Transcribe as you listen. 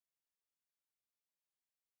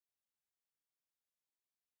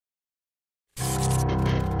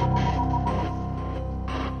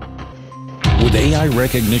With AI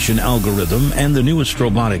recognition algorithm and the newest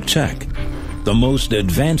robotic tech, the most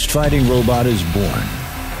advanced fighting robot is born.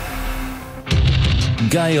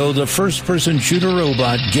 GEIO, the first-person shooter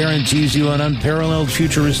robot, guarantees you an unparalleled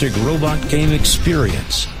futuristic robot game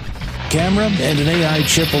experience. Camera and an AI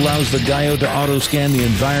chip allows the GEIO to auto-scan the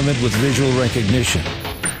environment with visual recognition.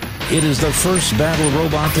 It is the first battle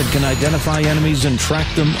robot that can identify enemies and track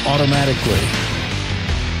them automatically.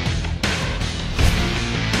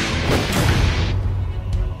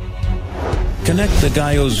 Connect the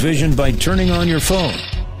GEIO's vision by turning on your phone.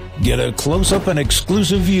 Get a close-up and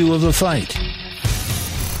exclusive view of the fight.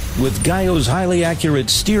 With GEIO's highly accurate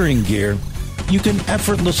steering gear, you can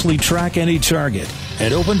effortlessly track any target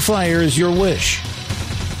and open fire as your wish.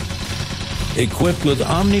 Equipped with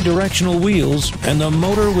omnidirectional wheels and the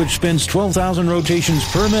motor which spins 12,000 rotations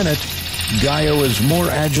per minute, GEIO is more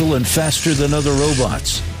agile and faster than other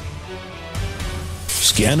robots.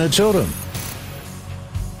 Scan a totem,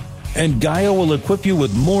 and GEIO will equip you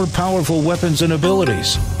with more powerful weapons and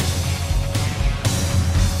abilities.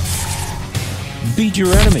 Beat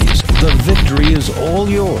your enemies. The victory is all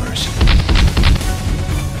yours.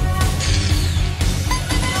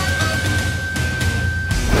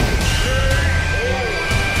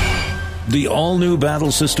 The all-new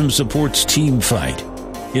battle system supports team fight.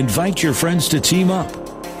 Invite your friends to team up.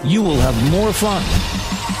 You will have more fun.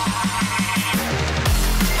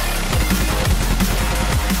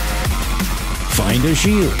 Find a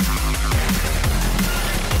shield.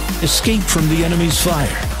 Escape from the enemy's fire.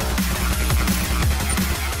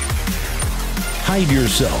 Hide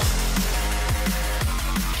yourself.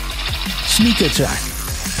 Sneak attack.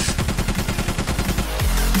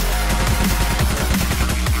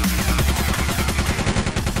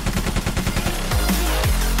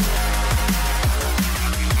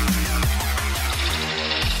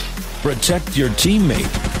 Protect your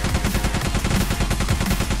teammate.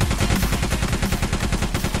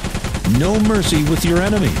 No mercy with your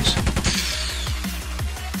enemies.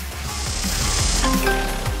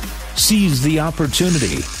 Seize the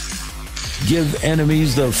opportunity. Give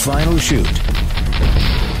enemies the final shoot.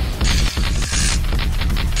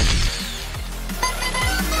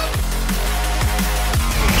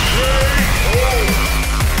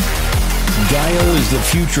 GEIO is the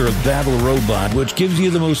future of battle robot, which gives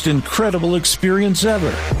you the most incredible experience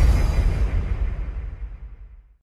ever.